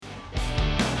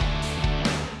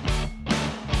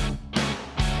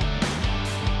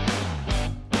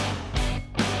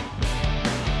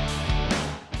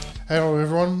Hello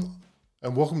everyone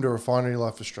and welcome to Refinery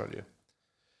Life Australia.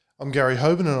 I'm Gary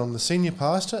Hoban and I'm the Senior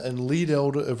Pastor and Lead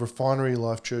Elder of Refinery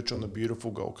Life Church on the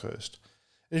beautiful Gold Coast.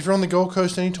 And if you're on the Gold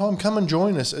Coast anytime, come and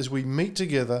join us as we meet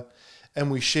together and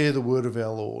we share the word of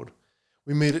our Lord.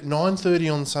 We meet at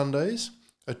 9:30 on Sundays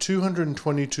at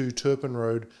 222 Turpin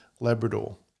Road,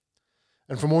 Labrador.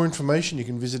 And for more information you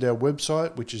can visit our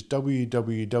website, which is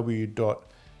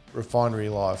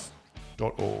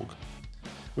www.refinerylife.org.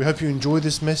 We hope you enjoy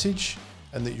this message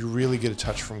and that you really get a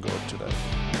touch from God today.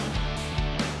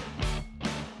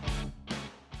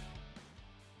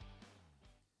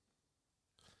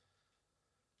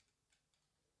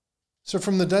 So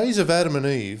from the days of Adam and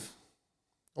Eve,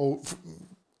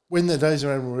 when the days of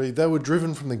Adam and Eve, they were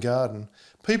driven from the garden,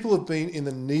 people have been in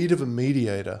the need of a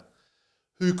mediator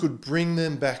who could bring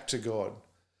them back to God.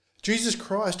 Jesus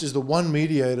Christ is the one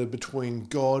mediator between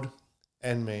God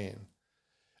and man.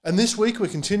 And this week we're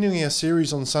continuing our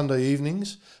series on Sunday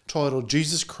evenings titled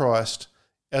Jesus Christ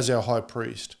as our High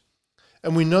Priest.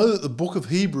 And we know that the book of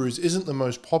Hebrews isn't the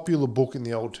most popular book in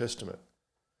the Old Testament,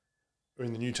 or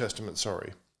in the New Testament,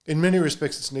 sorry. In many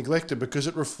respects it's neglected because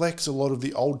it reflects a lot of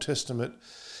the Old Testament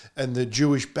and the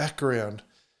Jewish background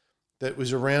that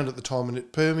was around at the time, and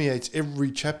it permeates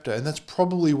every chapter, and that's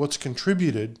probably what's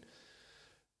contributed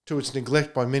to its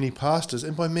neglect by many pastors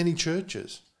and by many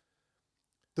churches.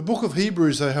 The book of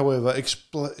Hebrews, though, however,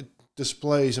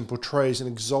 displays and portrays an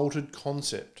exalted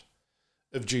concept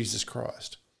of Jesus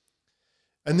Christ.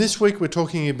 And this week we're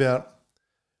talking about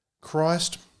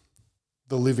Christ,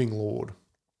 the living Lord.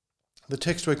 The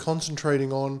text we're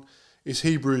concentrating on is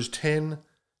Hebrews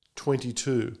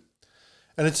 10:22.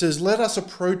 And it says, "Let us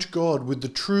approach God with the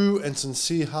true and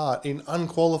sincere heart in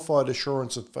unqualified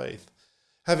assurance of faith,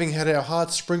 having had our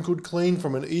hearts sprinkled clean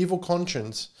from an evil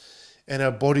conscience and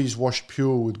our bodies washed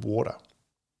pure with water."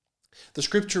 The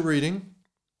scripture reading,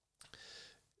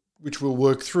 which we'll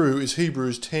work through, is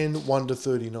Hebrews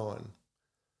 10:1-39.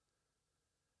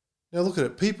 Now look at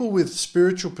it. People with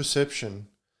spiritual perception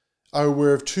are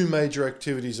aware of two major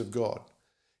activities of God.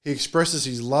 He expresses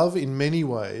his love in many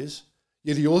ways,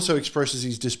 yet he also expresses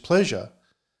his displeasure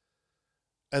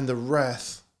and the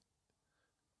wrath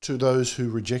to those who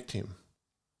reject him.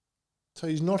 So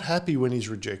he's not happy when he's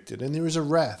rejected, and there is a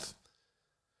wrath.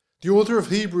 The author of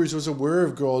Hebrews was aware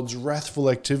of God's wrathful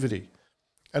activity,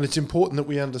 and it's important that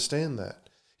we understand that.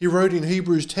 He wrote in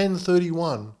Hebrews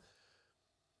 10:31,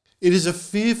 "It is a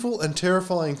fearful and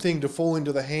terrifying thing to fall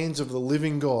into the hands of the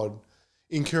living God,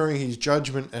 incurring his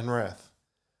judgment and wrath."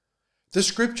 The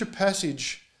scripture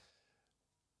passage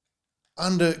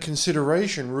under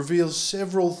consideration reveals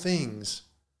several things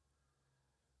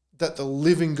that the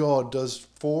living God does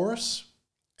for us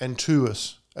and to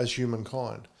us as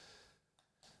humankind.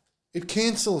 It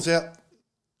cancels out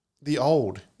the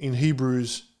old in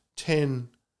Hebrews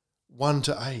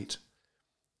 10:1-8.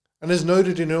 And as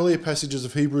noted in earlier passages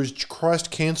of Hebrews,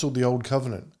 Christ cancelled the old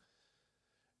covenant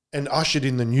and ushered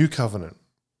in the new covenant.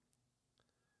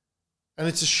 And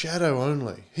it's a shadow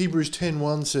only. Hebrews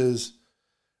 10:1 says,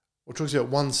 or talks about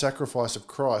one sacrifice of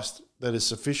Christ that is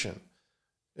sufficient.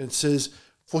 It says,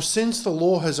 "For since the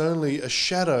law has only a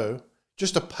shadow,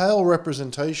 just a pale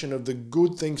representation of the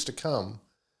good things to come,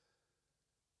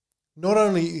 not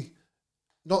the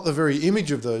very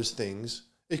image of those things,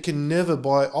 it can never,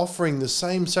 by offering the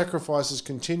same sacrifices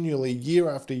continually year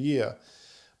after year,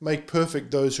 make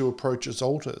perfect those who approach its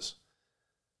altars."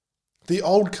 The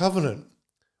old covenant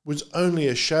was only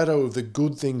a shadow of the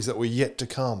good things that were yet to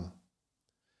come.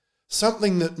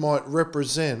 Something that might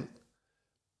represent,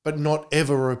 but not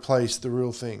ever replace the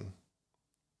real thing.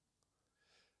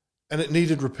 And it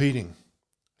needed repeating.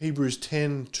 Hebrews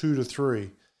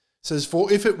 10:2-3 says,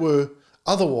 "For if it were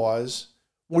otherwise,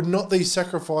 would not these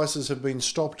sacrifices have been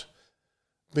stopped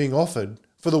being offered?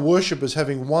 For the worshippers,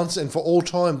 having once and for all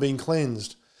time been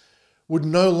cleansed, would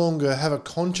no longer have a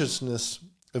consciousness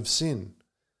of sin."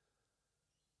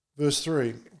 Verse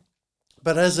 3,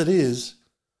 "But as it is,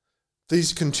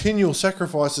 these continual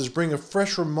sacrifices bring a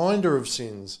fresh reminder of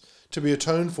sins to be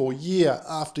atoned for year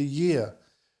after year."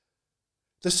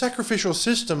 The sacrificial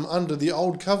system under the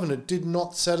old covenant did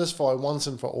not satisfy once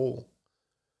and for all.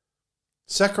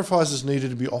 Sacrifices needed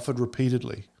to be offered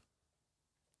repeatedly.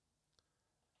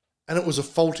 And it was a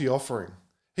faulty offering.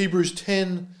 Hebrews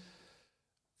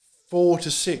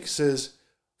 10:4-6 says,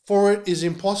 "For it is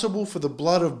impossible for the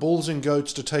blood of bulls and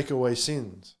goats to take away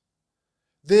sins.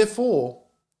 Therefore,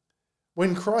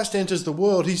 when Christ enters the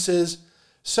world, he says,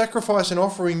 'Sacrifice and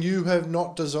offering you have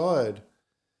not desired,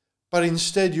 but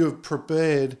instead you have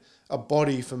prepared a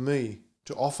body for me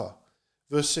to offer.'"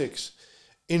 Verse 6,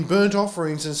 "In burnt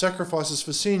offerings and sacrifices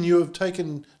for sin you have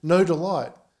taken no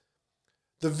delight,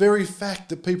 The very fact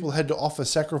that people had to offer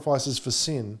sacrifices for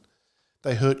sin,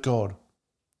 they hurt God.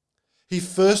 He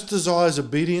first desires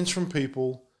obedience from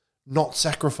people, not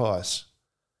sacrifice.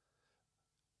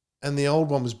 And the old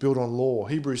one was built on law.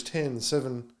 Hebrews 10,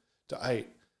 7-8.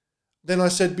 Then I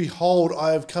said, behold,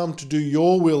 I have come to do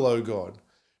your will, O God,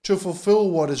 to fulfill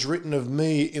what is written of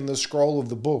me in the scroll of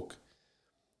the book.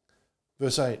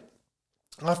 Verse 8.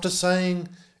 After saying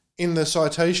in the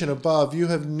citation above, you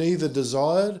have neither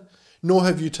desired nor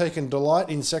have you taken delight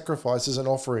in sacrifices and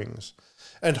offerings,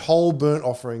 and whole burnt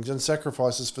offerings and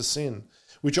sacrifices for sin,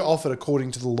 which are offered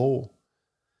according to the law.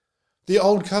 The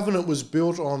old covenant was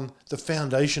built on the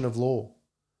foundation of law.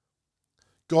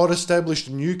 God established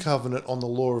a new covenant on the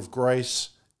law of grace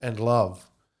and love.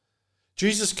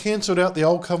 Jesus cancelled out the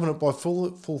old covenant by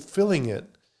fulfilling it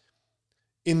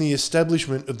in the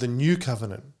establishment of the new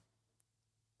covenant.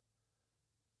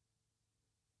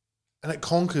 And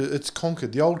it's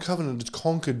conquered. The old covenant is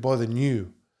conquered by the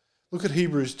new. Look at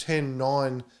Hebrews 10,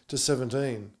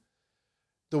 9-17.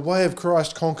 The way of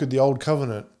Christ conquered the old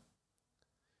covenant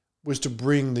was to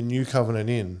bring the new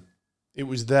covenant in. It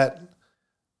was that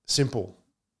simple.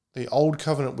 The old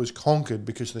covenant was conquered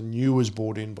because the new was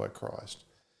brought in by Christ.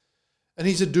 And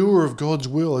he's a doer of God's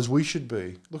will, as we should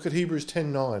be. Look at Hebrews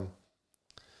 10:9. It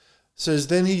says,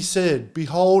 then he said,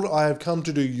 behold, I have come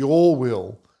to do your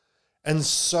will. And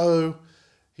so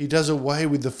he does away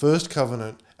with the first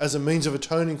covenant as a means of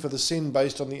atoning for the sin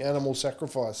based on the animal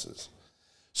sacrifices,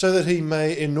 so that he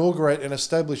may inaugurate and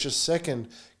establish a second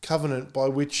covenant by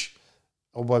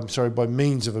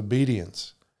means of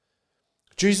obedience.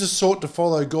 Jesus sought to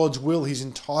follow God's will his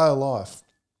entire life.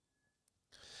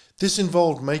 This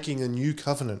involved making a new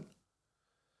covenant.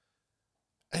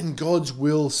 And God's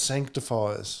will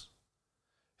sanctifies.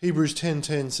 Hebrews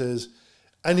 10:10 says,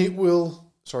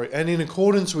 and in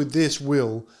accordance with this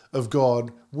will of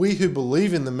God, we who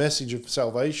believe in the message of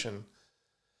salvation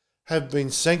have been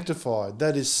sanctified,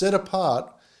 that is, set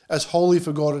apart as holy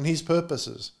for God and his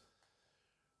purposes,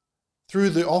 through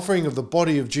the offering of the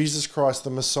body of Jesus Christ, the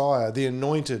Messiah, the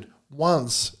anointed,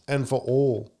 once and for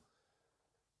all.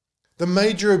 The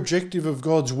major objective of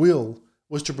God's will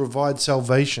was to provide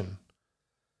salvation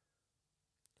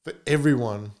for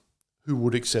everyone who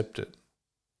would accept it.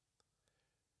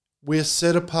 We are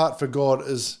set apart for God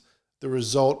as the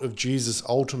result of Jesus'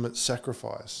 ultimate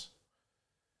sacrifice.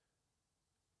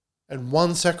 And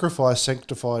one sacrifice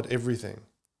sanctified everything.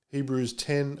 Hebrews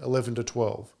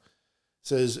 10:11-12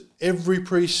 says, every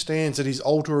priest stands at his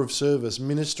altar of service,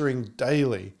 ministering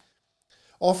daily,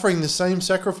 offering the same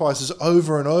sacrifices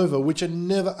over and over, which are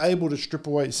never able to strip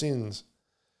away sins.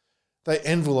 They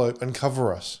envelope and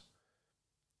cover us.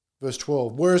 Verse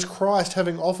 12, whereas Christ,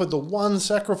 having offered the one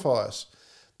sacrifice,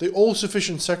 the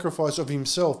all-sufficient sacrifice of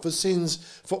himself for sins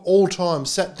for all time,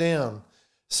 sat down,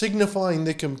 signifying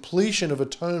the completion of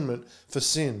atonement for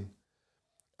sin,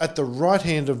 at the right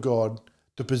hand of God,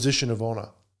 the position of honor.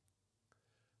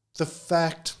 The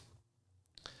fact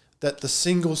that the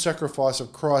single sacrifice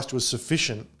of Christ was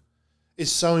sufficient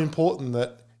is so important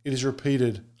that it is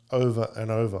repeated over and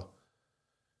over.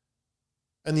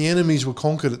 And the enemies were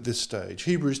conquered at this stage.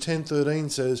 Hebrews 10:13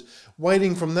 says,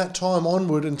 waiting from that time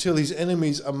onward until his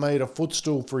enemies are made a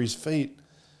footstool for his feet.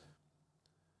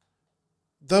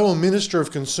 Though a minister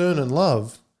of concern and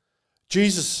love,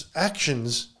 Jesus'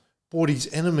 actions brought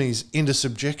his enemies into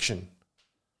subjection.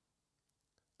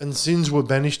 And sins were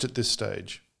banished at this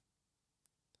stage.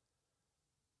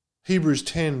 Hebrews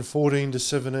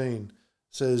 10:14-17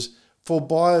 says, for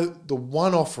by the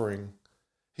one offering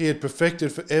he had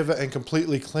perfected forever and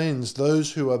completely cleansed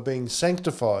those who are being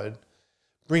sanctified,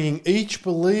 bringing each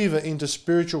believer into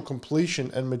spiritual completion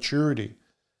and maturity.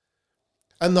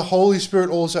 And the Holy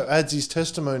Spirit also adds his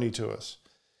testimony to us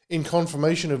in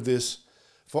confirmation of this,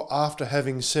 for after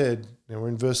having said, now we're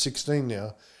in verse 16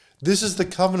 now, this is the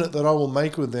covenant that I will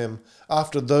make with them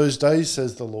after those days,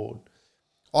 says the Lord.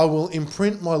 I will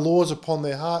imprint my laws upon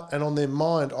their heart, and on their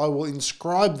mind I will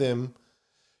inscribe them,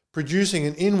 producing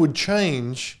an inward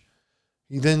change.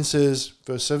 He then says,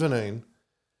 verse 17,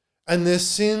 and their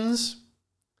sins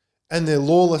and their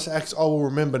lawless acts I will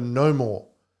remember no more,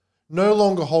 no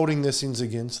longer holding their sins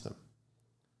against them.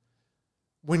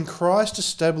 When Christ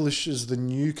establishes the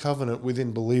new covenant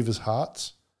within believers'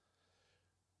 hearts,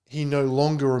 he no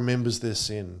longer remembers their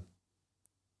sin.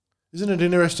 Isn't it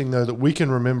interesting, though, that we can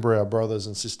remember our brothers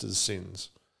and sisters' sins,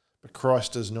 but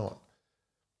Christ does not?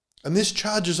 And this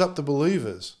charges up the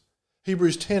believers.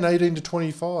 Hebrews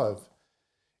 10:18-25.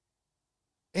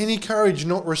 Any courage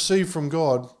not received from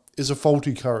God is a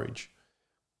faulty courage.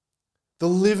 The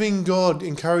living God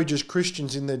encourages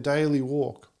Christians in their daily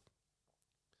walk.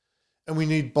 And we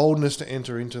need boldness to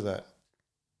enter into that.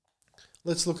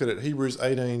 Let's look at it. Hebrews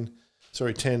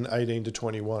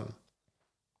 10:18-21. It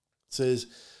says,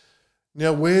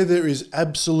 now where there is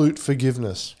absolute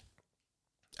forgiveness,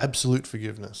 and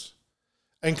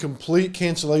complete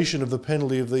cancellation of the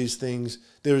penalty of these things,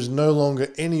 there is no longer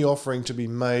any offering to be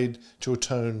made to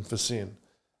atone for sin.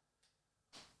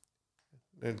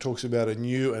 And it talks about a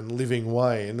new and living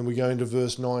way. And then we go into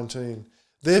verse 19.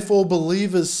 Therefore,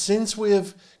 believers, since we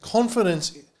have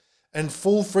confidence and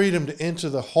full freedom to enter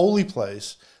the holy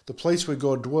place, the place where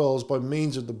God dwells by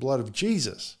means of the blood of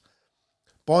Jesus,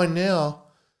 by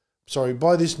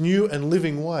this new and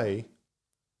living way,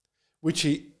 which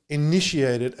he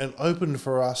initiated and opened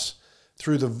for us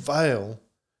through the veil,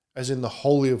 as in the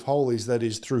Holy of Holies, that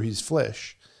is, through his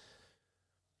flesh.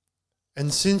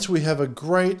 And since we have a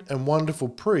great and wonderful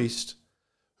priest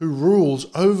who rules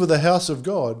over the house of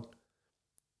God,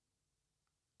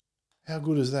 how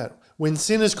good is that? When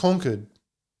sin is conquered,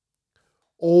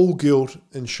 all guilt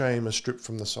and shame are stripped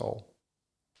from the soul.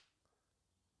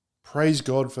 Praise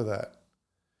God for that.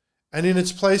 And in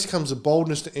its place comes a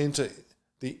boldness to enter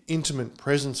the intimate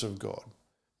presence of God.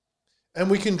 And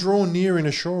we can draw near in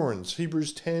assurance.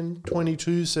 Hebrews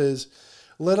 10:22 says,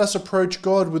 let us approach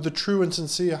God with a true and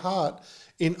sincere heart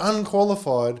in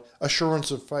unqualified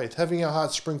assurance of faith, having our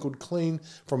hearts sprinkled clean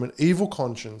from an evil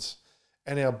conscience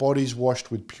and our bodies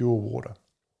washed with pure water.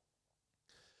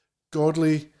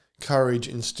 Godly courage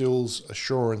instills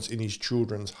assurance in his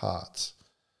children's hearts.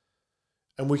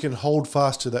 And we can hold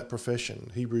fast to that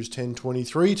profession. Hebrews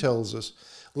 10:23 tells us,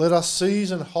 let us seize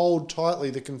and hold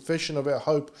tightly the confession of our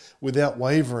hope without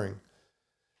wavering.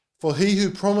 For he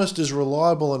who promised is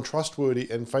reliable and trustworthy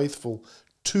and faithful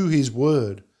to his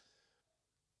word.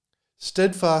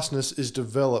 Steadfastness is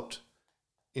developed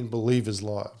in believers'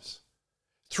 lives.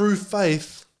 Through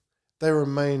faith, they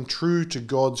remain true to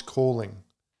God's calling.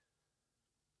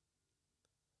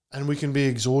 And we can be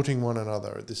exhorting one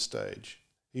another at this stage.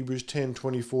 Hebrews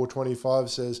 10:24-25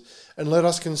 says, and let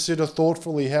us consider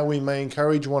thoughtfully how we may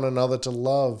encourage one another to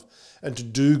love and to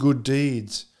do good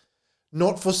deeds,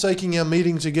 not forsaking our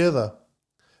meeting together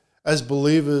as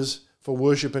believers for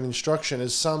worship and instruction,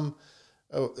 as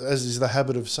is the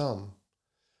habit of some,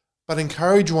 but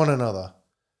encourage one another,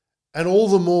 and all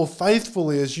the more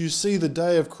faithfully as you see the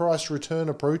day of Christ's return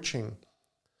approaching.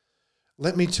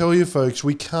 Let me tell you, folks,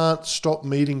 we can't stop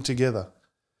meeting together.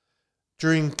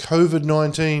 During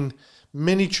COVID-19,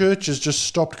 many churches just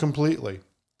stopped completely.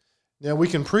 Now, we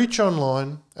can preach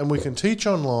online and we can teach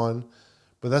online,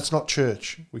 but that's not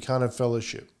church. We can't have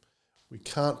fellowship. We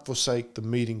can't forsake the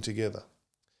meeting together.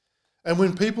 And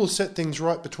when people set things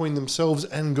right between themselves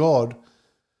and God,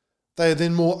 they are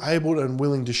then more able and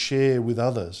willing to share with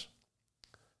others.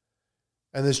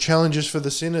 And there's challenges for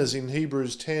the sinners in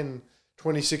Hebrews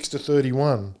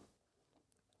 10:26-31.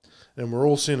 And we're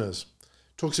all sinners.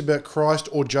 Talks about Christ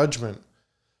or judgment. It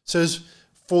says,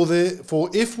 For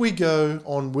if we go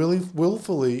on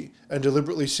willfully and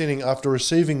deliberately sinning after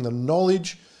receiving the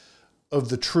knowledge of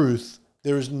the truth,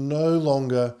 there is no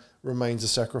longer remains a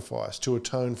sacrifice to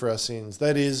atone for our sins.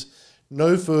 That is,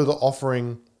 no further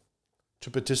offering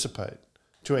to anticipate.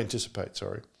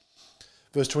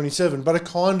 Verse 27, but a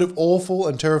kind of awful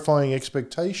and terrifying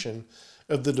expectation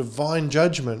of the divine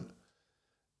judgment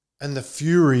and the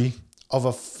fury of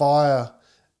a fire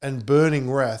and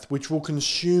burning wrath, which will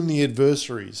consume the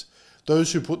adversaries,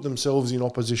 those who put themselves in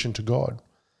opposition to God.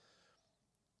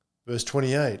 Verse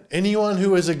 28, anyone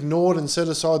who has ignored and set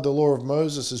aside the law of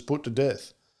Moses is put to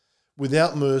death,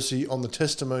 without mercy on the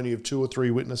testimony of 2 or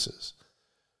 3 witnesses.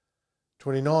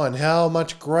 29, how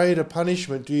much greater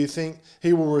punishment do you think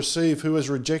he will receive who has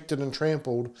rejected and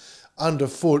trampled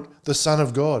underfoot the Son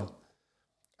of God,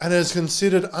 and has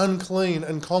considered unclean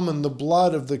and common the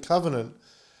blood of the covenant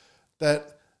that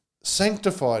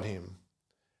sanctified him,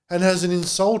 and has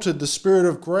insulted the Spirit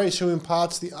of grace who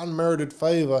imparts the unmerited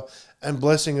favour and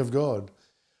blessing of God?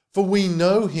 For we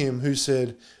know him who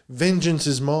said, vengeance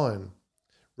is mine,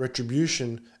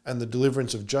 retribution and the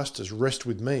deliverance of justice rest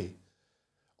with me.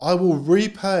 I will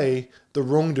repay the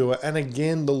wrongdoer, and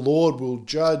again the Lord will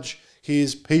judge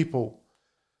his people.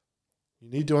 You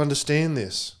need to understand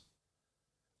this.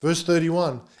 Verse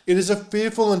 31, it is a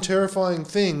fearful and terrifying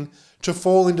thing to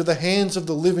fall into the hands of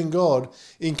the living God,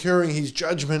 incurring his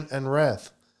judgment and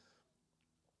wrath.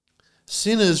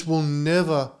 Sinners will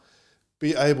never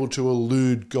be able to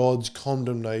elude God's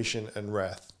condemnation and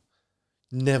wrath.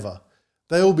 Never.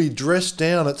 They will be dressed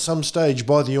down at some stage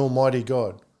by the Almighty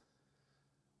God.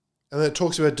 And that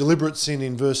talks about deliberate sin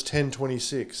in verse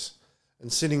 10:26.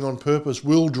 And sinning on purpose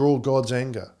will draw God's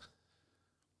anger.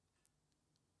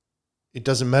 It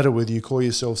doesn't matter whether you call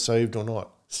yourself saved or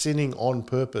not. Sinning on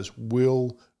purpose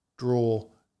will draw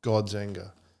God's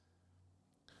anger.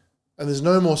 And there's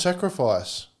no more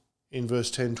sacrifice in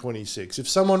verse 10:26. If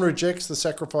someone rejects the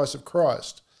sacrifice of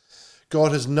Christ,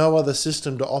 God has no other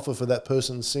system to offer for that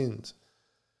person's sins.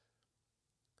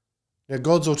 Now,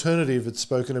 God's alternative, it's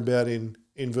spoken about in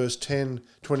verse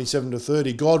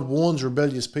 10:27-30. God warns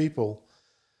rebellious people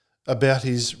about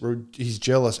his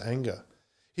jealous anger.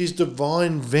 His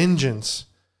divine vengeance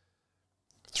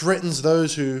threatens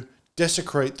those who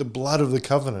desecrate the blood of the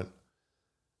covenant.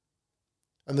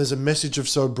 And there's a message of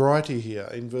sobriety here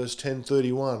in verse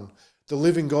 10:31. The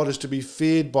living God is to be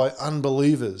feared by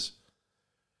unbelievers.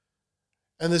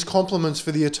 And there's compliments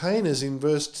for the attainers in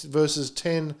verses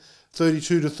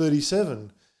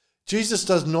 10:32-37. Jesus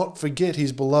does not forget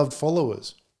his beloved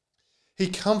followers. He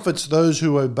comforts those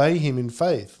who obey him in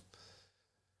faith.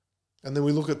 And then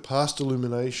we look at past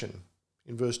illumination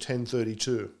in verse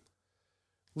 10:32.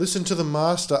 Listen to the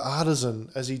master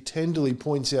artisan as he tenderly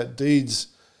points out deeds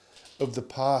of the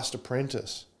past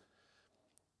apprentice.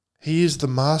 He is the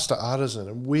master artisan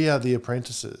and we are the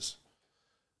apprentices.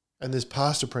 And there's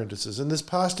past apprentices and there's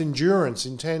past endurance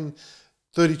in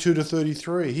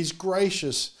 10:32-33. He's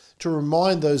gracious to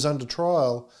remind those under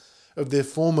trial of their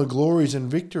former glories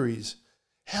and victories.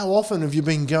 How often have you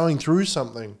been going through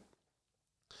something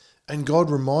and God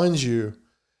reminds you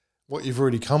what you've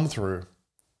already come through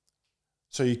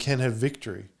so you can have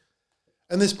victory?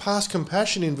 And there's past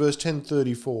compassion in verse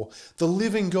 10:34. The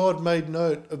living God made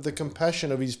note of the compassion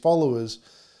of his followers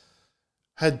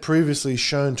had previously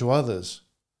shown to others.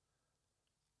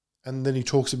 And then he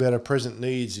talks about our present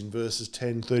needs in verses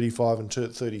 10:35 and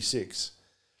 36.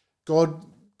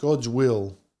 God's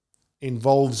will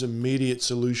involves immediate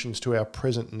solutions to our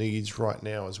present needs right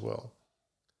now as well.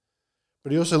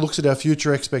 But he also looks at our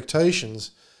future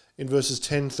expectations in verses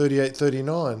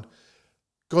 10:38-39.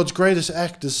 God's greatest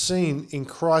act is seen in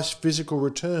Christ's physical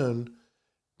return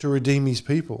to redeem his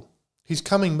people. He's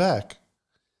coming back.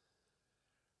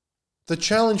 The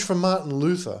challenge for Martin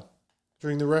Luther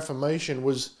during the Reformation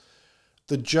was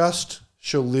the just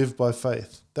shall live by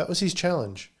faith. That was his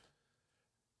challenge.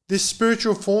 This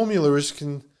spiritual formula is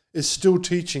still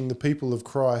teaching the people of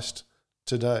Christ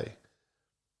today.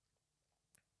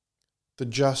 The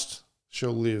just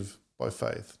shall live by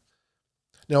faith.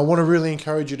 Now, I want to really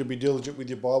encourage you to be diligent with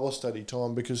your Bible study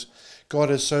time because God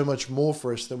has so much more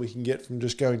for us than we can get from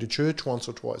just going to church once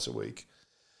or twice a week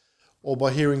or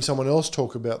by hearing someone else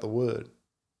talk about the Word.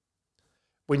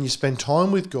 When you spend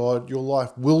time with God, your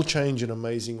life will change in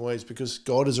amazing ways because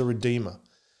God is a redeemer.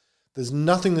 There's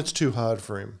nothing that's too hard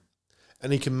for him,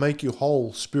 and he can make you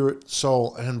whole, spirit,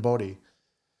 soul, and body.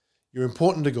 You're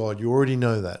important to God. You already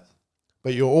know that.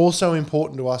 But you're also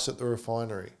important to us at the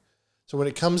refinery. So when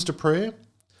it comes to prayer,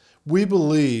 we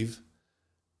believe,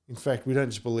 in fact, we don't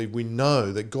just believe, we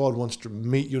know that God wants to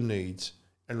meet your needs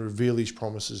and reveal his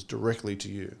promises directly to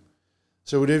you.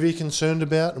 So whatever you're concerned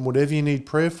about and whatever you need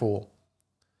prayer for,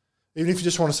 even if you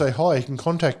just want to say hi, you can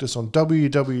contact us on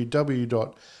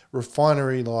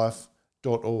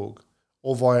www.refinerylife.org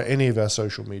or via any of our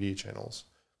social media channels.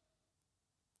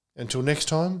 Until next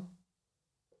time,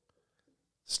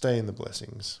 stay in the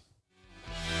blessings.